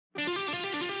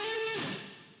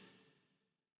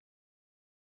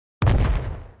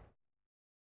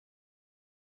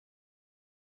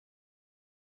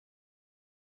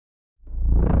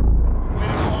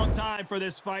time for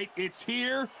this fight. It's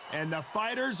here, and the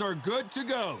fighters are good to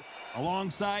go.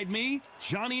 Alongside me,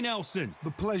 Johnny Nelson.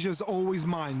 The pleasure's always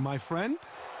mine, my friend.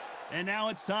 And now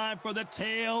it's time for the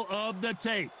tale of the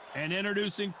tape. And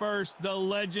introducing first, the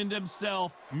legend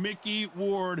himself, Micky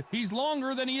Ward. He's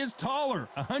longer than he is taller,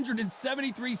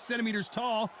 173 centimeters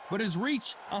tall, but his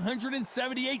reach,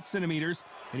 178 centimeters,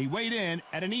 and he weighed in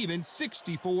at an even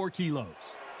 64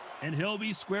 kilos. And he'll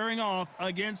be squaring off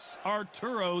against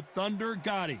Arturo Thunder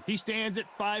Gatti. He stands at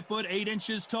 5 foot 8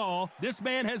 inches tall. This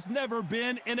man has never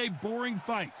been in a boring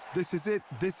fight. This is it.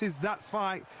 This is that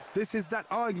fight. This is that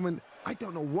argument. I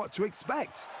don't know what to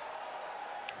expect.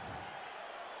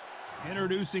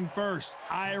 Introducing first,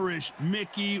 Irish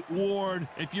Micky Ward.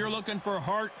 If you're looking for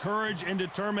heart, courage, and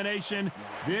determination,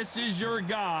 this is your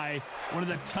guy. One of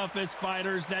the toughest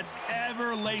fighters that's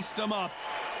ever laced him up.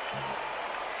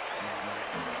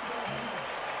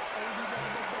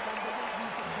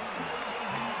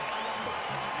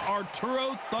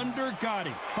 Arturo Thunder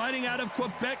Gatti, fighting out of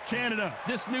Quebec, Canada.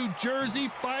 This New Jersey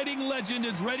fighting legend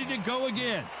is ready to go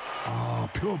again. Oh,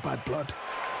 pure bad blood.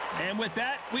 And with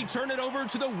that, we turn it over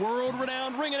to the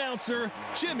world-renowned ring announcer,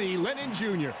 Jimmy Lennon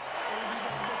Jr.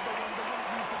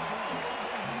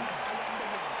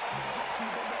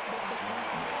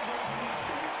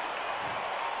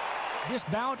 This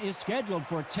bout is scheduled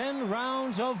for 10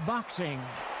 rounds of boxing.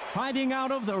 Fighting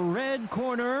out of the red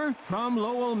corner from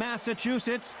Lowell,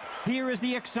 Massachusetts, here is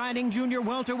the exciting junior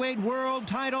welterweight world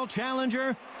title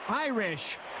challenger,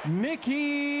 Irish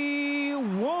Micky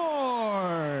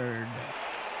Ward.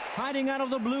 Fighting out of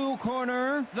the blue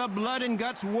corner, the blood and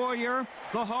guts warrior,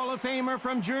 the Hall of Famer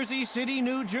from Jersey City,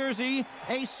 New Jersey,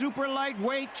 a super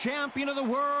lightweight champion of the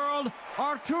world,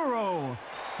 Arturo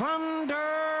Thunder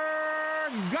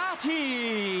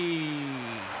Gatti.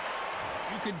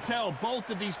 You can tell both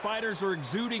of these fighters are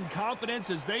exuding confidence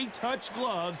as they touch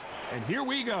gloves, and here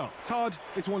we go. Todd,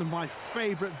 it's one of my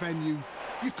favorite venues.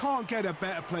 You can't get a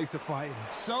better place to fight in.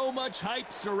 So much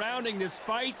hype surrounding this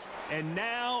fight, and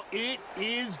now it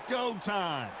is go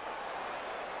time.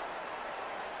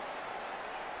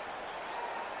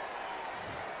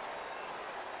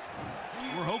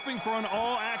 We're hoping for an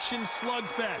all-action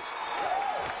slugfest.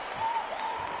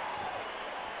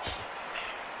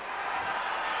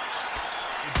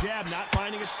 The jab not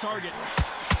finding its target.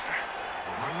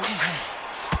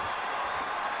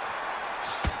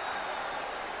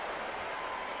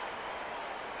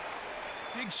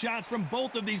 Big shots from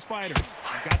both of these fighters.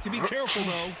 Got to be careful,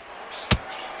 though.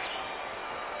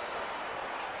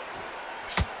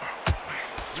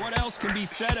 What else can be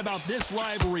said about this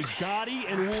rivalry? Gatti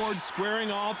and Ward squaring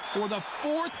off for the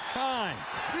 4th time.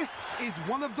 This is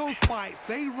one of those fights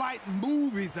they write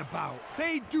movies about.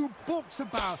 They do books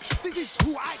about. This is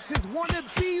who actors want to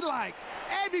be like.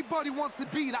 Everybody wants to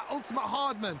be that ultimate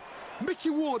hardman.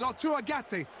 Micky Ward, Arturo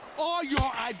Gatti, are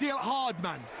your ideal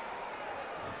hardman.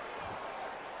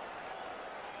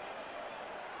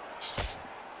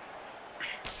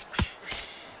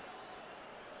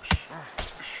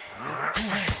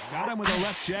 Got him with a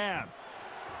left jab.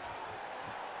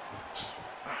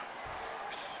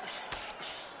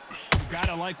 You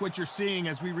gotta like what you're seeing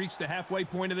as we reach the halfway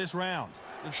point of this round.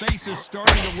 The face is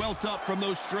starting to welt up from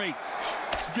those straights.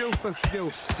 Skill for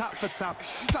skill, tap for tap.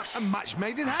 Just like a match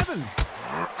made in heaven.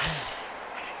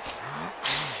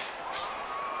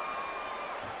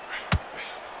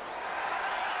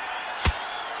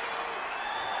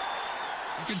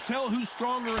 You can tell who's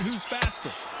stronger and who's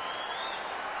faster.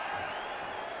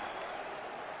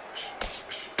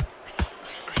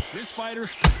 This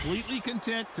fighter's completely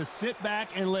content to sit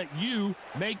back and let you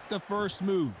make the first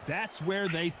move. That's where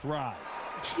they thrive.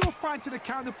 If you're fighting a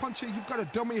counter-puncher, you've got to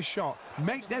dummy a shot.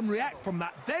 Make them react from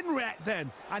that, then react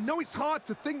then. I know it's hard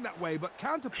to think that way, but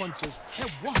counter-punchers, they're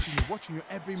watching your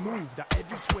every move, that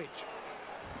every twitch.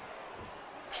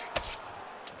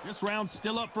 This round's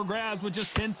still up for grabs with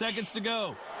just 10 seconds to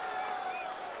go.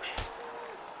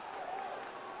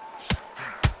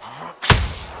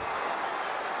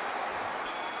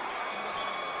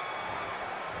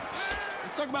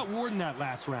 Let's talk about Ward in that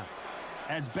last round.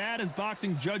 As bad as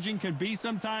boxing judging can be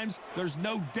sometimes, there's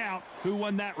no doubt who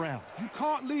won that round. You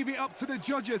can't leave it up to the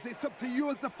judges. It's up to you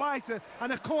as the fighter,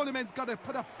 and the cornerman's got to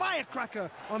put a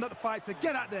firecracker on that fight to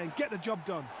get out there and get the job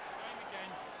done. Same again.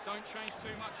 Don't change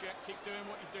too much yet. Keep doing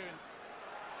what you're doing.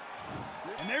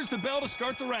 And there's the bell to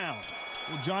start the round.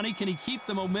 Well, Johnny, can he keep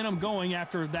the momentum going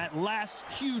after that last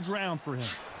huge round for him?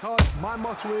 Todd, my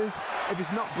motto is, if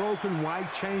it's not broken, why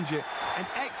change it? An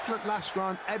excellent last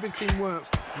round, everything works.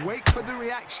 Wait for the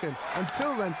reaction.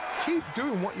 Until then, keep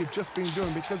doing what you've just been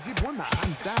doing because you've won that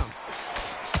hands down.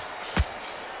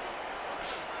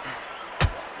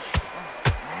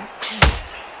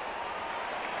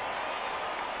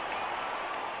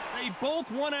 They both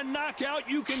want a knockout,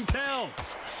 you can tell.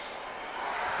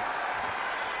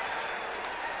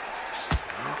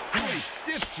 Boy,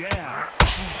 stiff jab.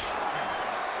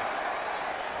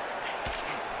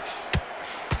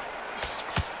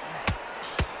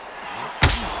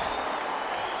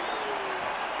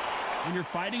 When you're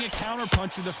fighting a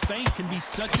counterpuncher, the feint can be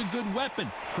such a good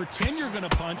weapon. Pretend you're going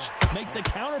to punch, make the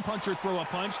counterpuncher throw a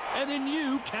punch, and then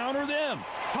you counter them.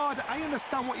 Todd, I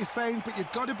understand what you're saying, but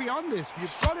you've got to be on this.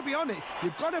 You've got to be on it.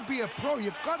 You've got to be a pro.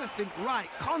 You've got to think right,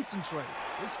 concentrate.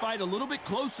 This fight a little bit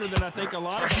closer than I think a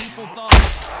lot of people thought.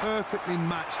 Perfectly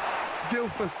matched, skill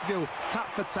for skill, tap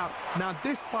for tap. Now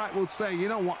this fight will say, you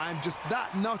know what, I'm just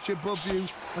that notch above you,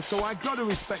 and so I've got to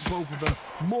respect both of them.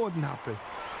 More than happy.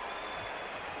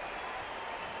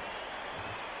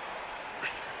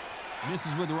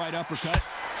 Misses with the right uppercut.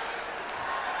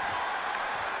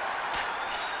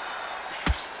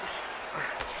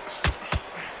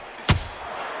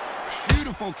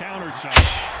 Beautiful counter shot.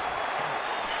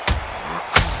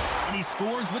 And he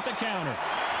scores with the counter.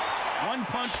 One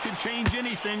punch could change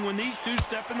anything when these two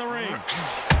step in the ring.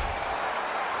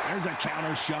 There's a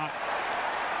counter shot.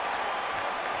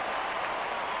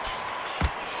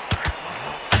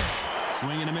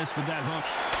 Swing and a miss with that hook.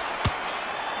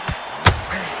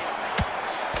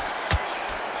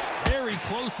 Very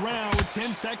close round with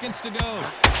 10 seconds to go.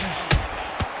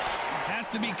 Has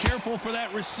to be careful for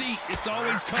that receipt. It's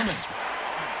always coming.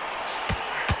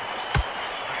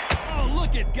 Oh,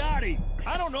 look at Gatti.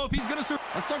 I don't know if he's going to...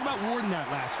 Let's talk about Ward in that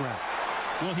last round.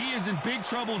 Well, he is in big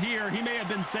trouble here. He may have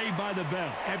been saved by the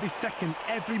bell. Every second,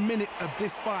 every minute of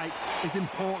this fight is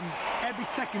important. Every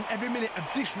second, every minute of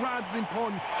this round is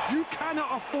important. You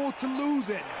cannot afford to lose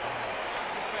it.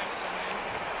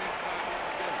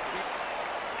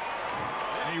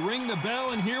 They ring the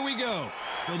bell, and here we go.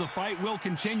 So the fight will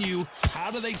continue.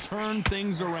 How do they turn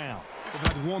things around?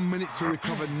 They've had 1 minute to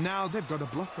recover. Now they've got to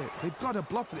bluff it. They've got to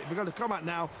bluff it. They've got to come out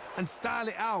now and style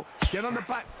it out. Get on the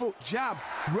back foot, jab,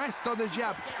 rest on the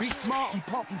jab. Be smart and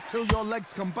pop until your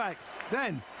legs come back.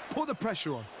 Then put the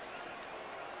pressure on.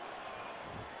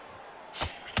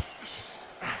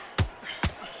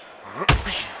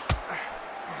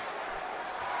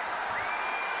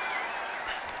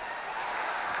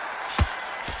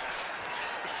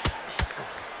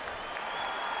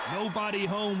 Nobody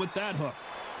home with that hook.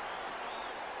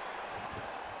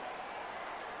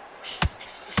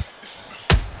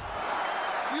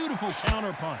 Beautiful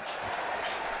counter punch.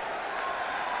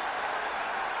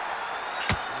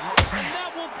 And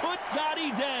that will put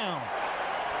Gatti down.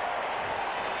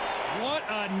 What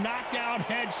a knockout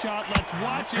headshot. Let's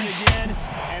watch it again.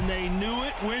 And they knew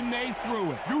it when they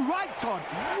threw it. You're right, Todd.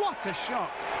 What a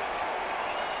shot.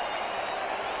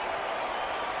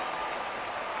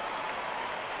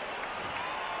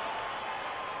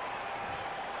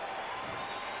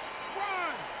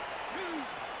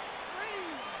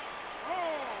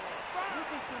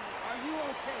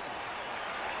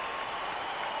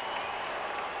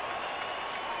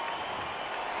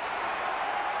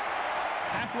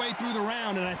 Halfway through the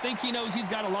round, and I think he knows he's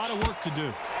got a lot of work to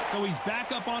do. So he's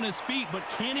back up on his feet, but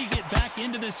can he get back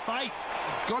into this fight?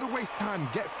 He's got to waste time.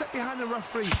 Step behind the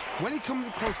referee. When he comes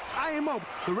close, tie him up.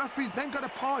 The referee's then got to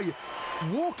paw you.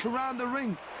 Walk around the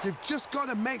ring. You've just got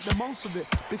to make the most of it,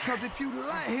 because if you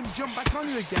let him jump back on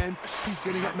you again, he's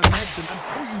going to get momentum and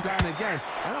pull you down again.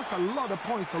 And that's a lot of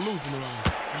points to lose in the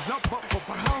round. He's up, but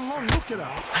for how long? Look at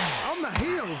that. On the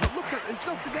heels. Look at, there's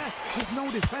nothing there. There's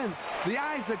no defense. The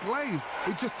eyes are glazed.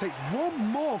 It just takes one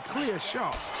more clear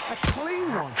shot. A clean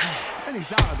one. And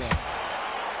he's out of there.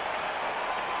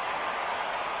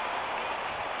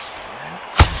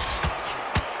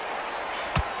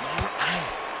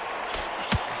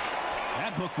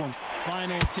 That hook won't.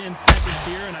 Final 10 seconds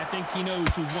here, and I think he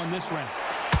knows who's won this round.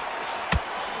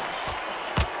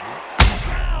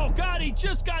 Wow, Gatti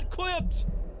just got clipped.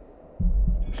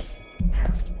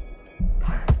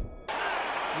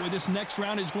 Boy, this next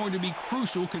round is going to be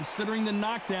crucial considering the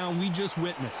knockdown we just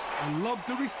witnessed. I love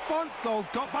the response, though.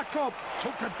 Got back up,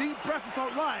 took a deep breath and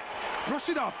thought, right, brush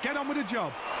it off, get on with the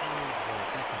job.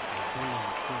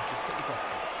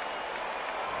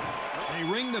 They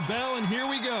ring the bell, and here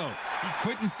we go. He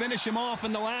couldn't finish him off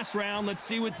in the last round. Let's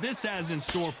see what this has in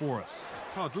store for us.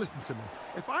 Todd, listen to me.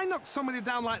 If I knock somebody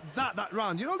down like that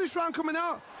round, you know this round coming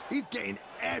out? He's getting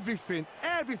everything,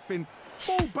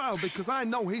 full barrel, because I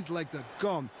know his legs are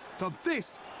gone. So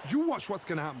this, you watch what's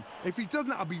going to happen. If he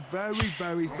doesn't, I'll be very,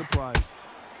 very surprised.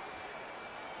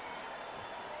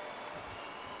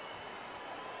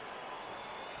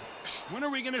 When are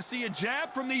we going to see a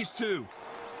jab from these two?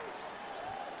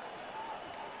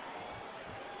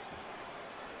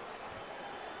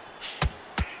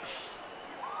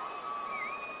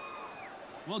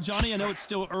 Well, Johnny, I know it's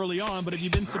still early on, but have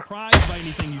you been surprised by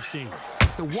anything you've seen?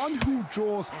 It's the one who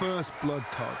draws first blood,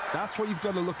 Todd. That's what you've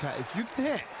got to look at. If you can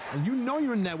hit, and you know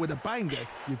you're in there with a banger,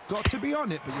 you've got to be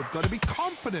on it, but you've got to be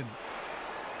confident.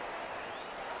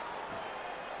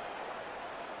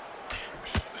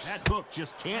 That hook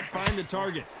just can't find the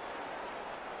target.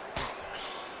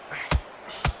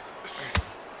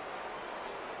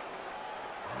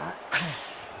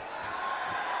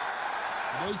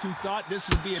 Those who thought this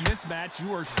would be a mismatch,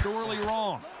 you are sorely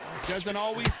wrong. It doesn't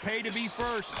always pay to be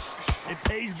first. It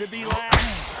pays to be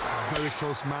last. Very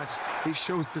close match. It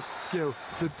shows the skill,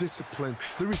 the discipline,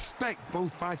 the respect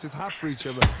both fighters have for each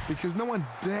other, because no one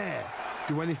dare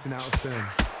do anything out of turn.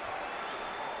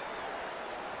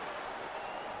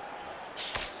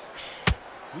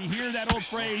 We hear that old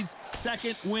phrase,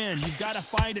 second win. You've got to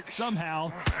find it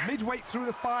somehow. Midway through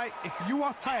the fight, if you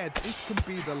are tired, this can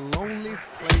be the loneliest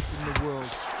place in the world.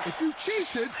 If you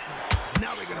cheated,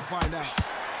 now we're going to find out.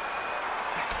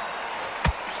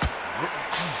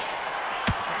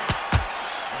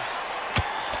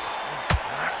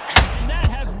 And that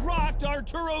has rocked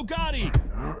Arturo Gatti.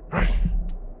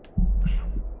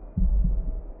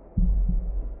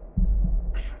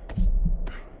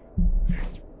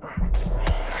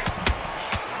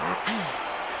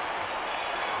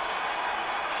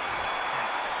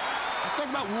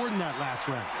 Warden that last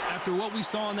round. After what we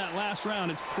saw in that last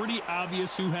round, it's pretty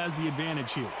obvious who has the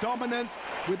advantage here. Dominance,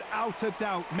 without a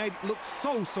doubt, made it look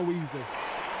so easy. Look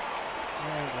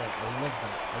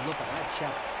at that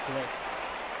chap slick.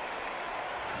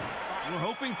 We're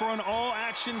hoping for an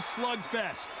all-action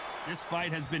slugfest. This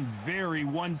fight has been very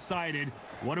one-sided.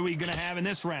 What are we going to have in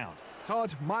this round?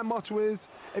 Todd, my motto is,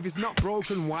 if it's not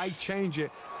broken, why change it?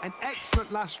 An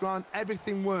excellent last round,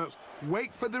 everything works.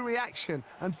 Wait for the reaction.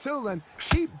 Until then,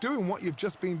 keep doing what you've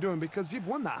just been doing, because you've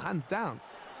won that hands down.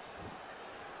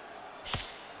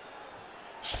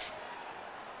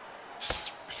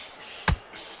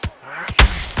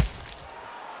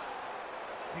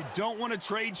 You don't want to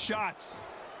trade shots.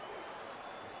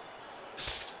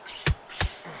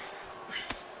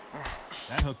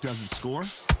 That hook doesn't score.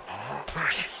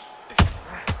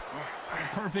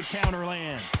 Perfect counter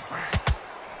lands.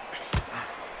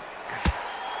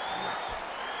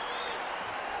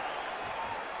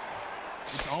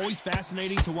 It's always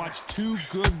fascinating to watch two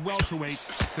good welterweights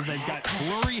because they've got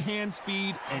flurry hand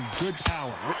speed and good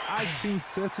power. I've seen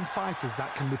certain fighters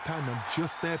that can depend on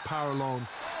just their power alone.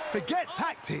 Forget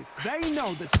tactics. They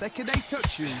know the second they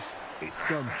touch you, it's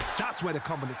done. That's where the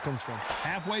confidence comes from.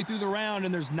 Halfway through the round,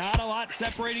 and there's not a lot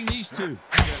separating these two.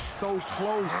 They're so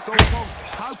close, so close.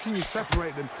 How can you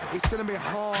separate them? It's going to be a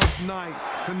hard night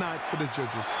tonight for the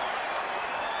judges.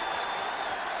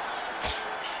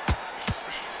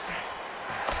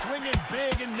 Swinging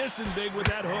big and missing big with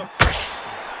that hook.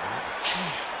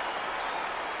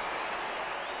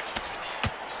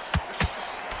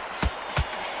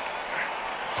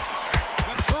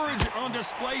 The courage on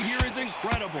display here is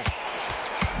incredible.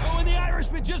 Oh, and the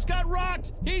Irishman just got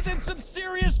rocked. He's in some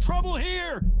serious trouble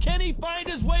here. Can he find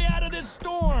his way out of this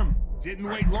storm? Didn't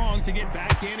wait long to get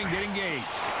back in and get engaged.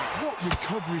 What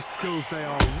recovery skills they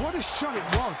are. What a shot it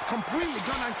was. Completely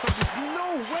gone. I thought there's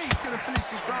no way he's going to finish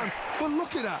this round. But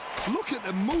look at that. Look at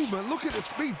the movement. Look at the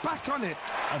speed. Back on it.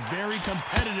 A very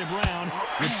competitive round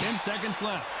with 10 seconds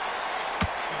left.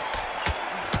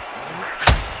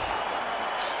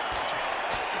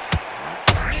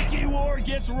 Micky Ward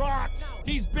gets rocked.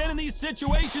 He's been in these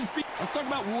situations. Let's talk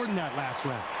about Ward in that last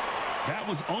round. That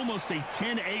was almost a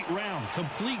 10-8 round,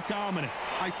 complete dominance.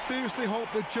 I seriously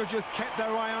hope the judges kept their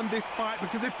eye on this fight,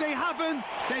 because if they haven't,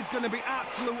 there's going to be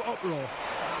absolute uproar.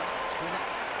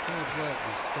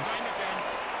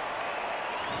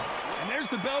 And there's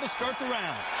the bell to start the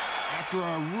round. After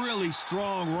a really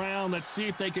strong round, let's see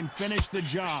if they can finish the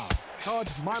job. Todd,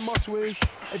 my motto is,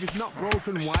 if it's not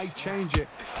broken, why change it?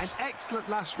 An excellent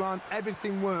last round,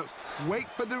 everything works. Wait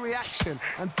for the reaction.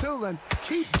 Until then,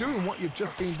 keep doing what you've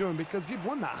just been doing, because you've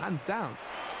won that hands down.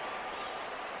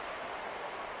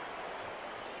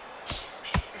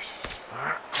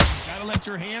 Gotta let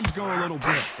your hands go a little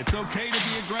bit. It's okay to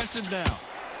be aggressive now.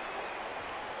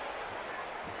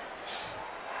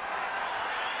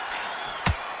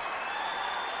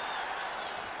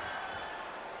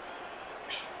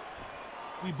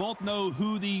 We both know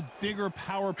who the bigger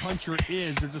power puncher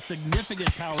is. There's a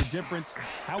significant power difference.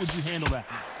 How would you handle that?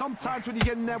 Sometimes when you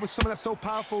get in there with someone that's so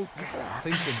powerful, you're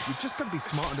thinking, you've just got to be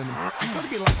smarter than them. You've got to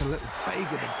be like a little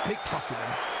faggot and pickpocket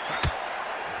them.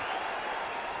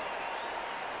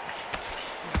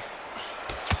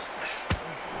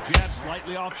 Jab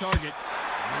slightly off target.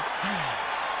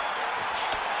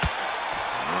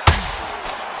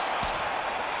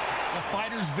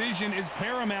 fighter's vision is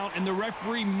paramount, and the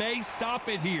referee may stop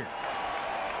it here.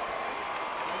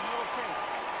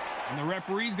 And the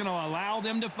referee's going to allow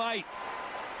them to fight.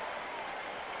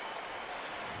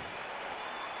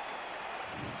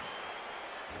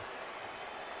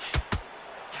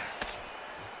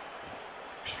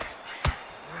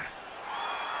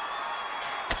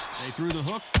 They threw the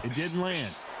hook. It didn't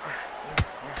land.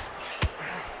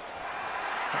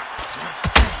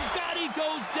 Gatti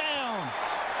goes down.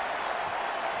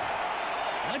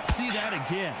 Let's see that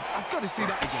again. I've got to see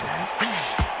that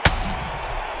again.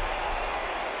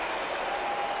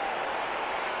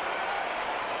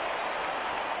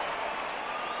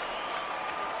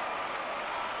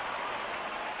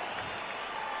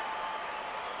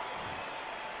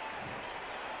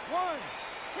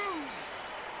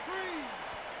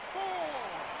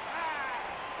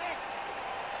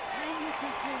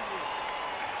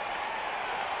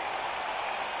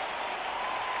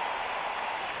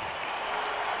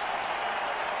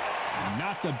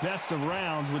 Not the best of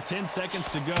rounds with 10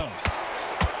 seconds to go. And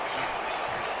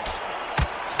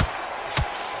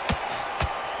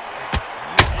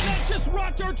that just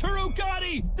rocked Arturo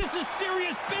Gatti. This is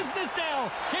serious business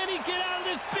now. Can he get out of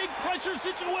this big pressure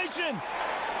situation?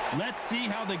 Let's see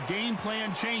how the game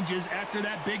plan changes after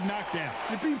that big knockdown.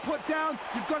 You've been put down.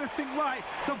 You've got to think right,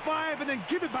 survive, and then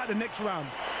give it back the next round.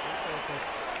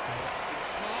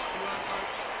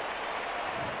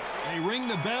 They ring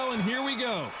the bell, and here we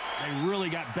go. They really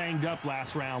got banged up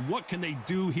last round. What can they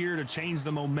do here to change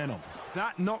the momentum?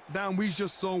 That knockdown we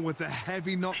just saw was a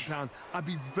heavy knockdown. I'd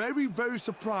be very, very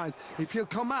surprised if he'll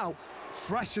come out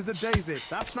fresh as a daisy.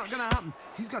 That's not going to happen.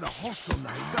 He's got to hustle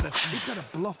now. He's got to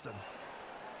bluff them.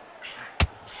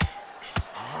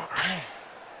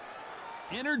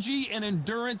 Energy and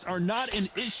endurance are not an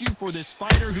issue for this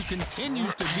fighter who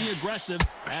continues to be aggressive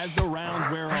as the rounds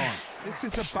wear on. This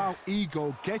is about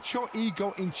ego. Get your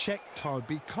ego in check, Todd,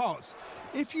 because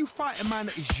if you fight a man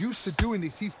that is used to doing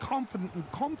this, he's confident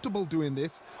and comfortable doing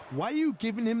this, why are you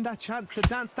giving him that chance to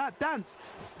dance that dance?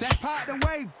 Step out of the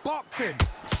way, box him,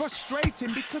 frustrate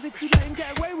him, because if you let him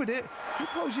get away with it, he'll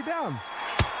close you down.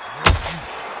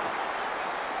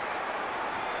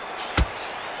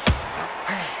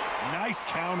 Nice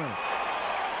counter.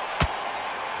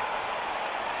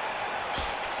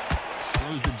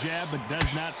 Throws the jab, but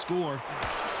does not score.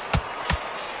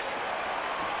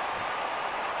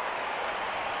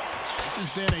 This has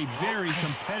been a very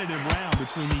competitive round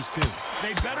between these two.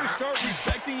 They better start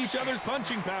respecting each other's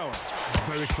punching power.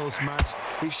 Very close match.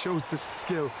 It shows the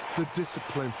skill, the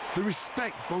discipline, the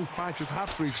respect both fighters have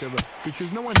for each other,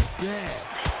 because no one dare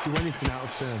do anything out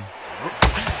of turn.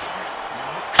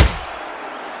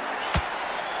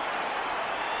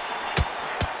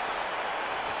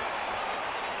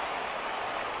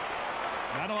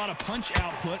 Not a lot of punch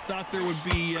output. Thought there would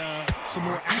be some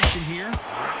more action here.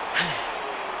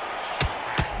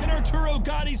 Can Arturo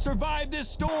Gatti survive this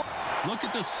storm? Look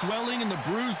at the swelling and the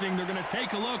bruising. They're going to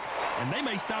take a look, and they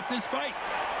may stop this fight.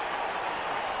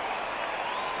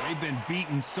 They've been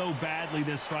beaten so badly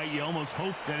this fight, you almost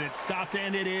hope that it stopped,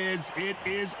 and it is. It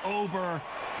is over.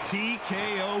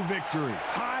 TKO victory.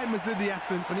 Time is of the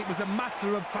essence, and it was a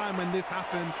matter of time when this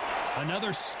happened.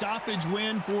 Another stoppage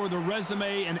win for the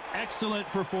resume, an excellent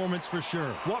performance for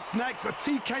sure. What's next? A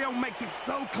TKO makes it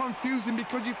so confusing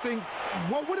because you think,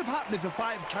 what would have happened if the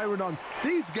fight had carried on?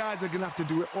 These guys are going to have to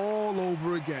do it all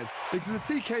over again. Because a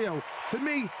TKO, to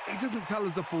me, it doesn't tell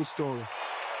us the full story.